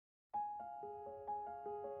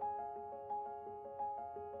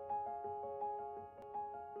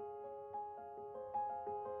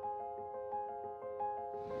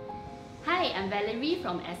Hi, I'm Valerie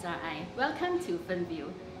from SRI. Welcome to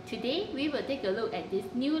Fernview. Today, we will take a look at this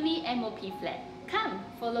newly MOP flat. Come,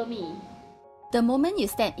 follow me. The moment you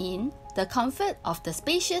step in, the comfort of the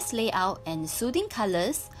spacious layout and soothing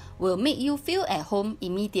colors will make you feel at home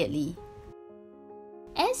immediately.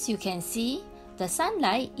 As you can see, the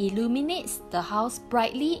sunlight illuminates the house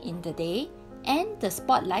brightly in the day, and the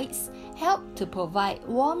spotlights help to provide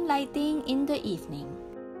warm lighting in the evening.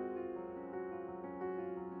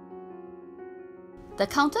 The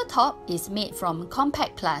countertop is made from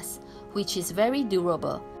compact glass, which is very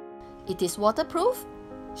durable. It is waterproof,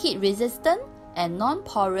 heat resistant, and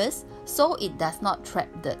non-porous, so it does not trap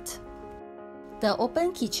dirt. The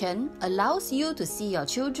open kitchen allows you to see your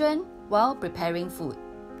children while preparing food.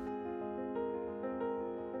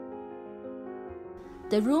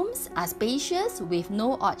 The rooms are spacious with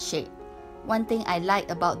no odd shape. One thing I like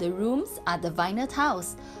about the rooms are the vinyl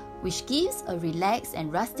tiles, which gives a relaxed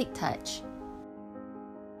and rustic touch.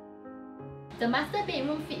 The master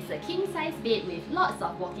bedroom fits a king-size bed with lots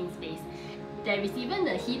of walking space. There is even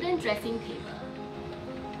a hidden dressing table.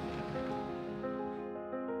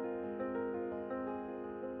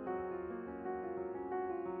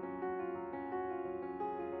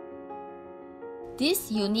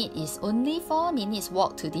 This unit is only 4 minutes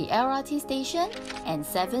walk to the LRT station and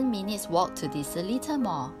 7 minutes walk to the Seletar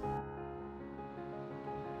Mall.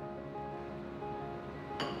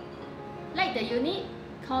 Like the unit?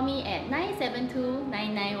 Call me at 972-99115.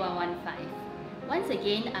 Once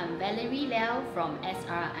again, I'm Valerie Liao from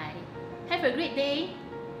SRI. Have a great day!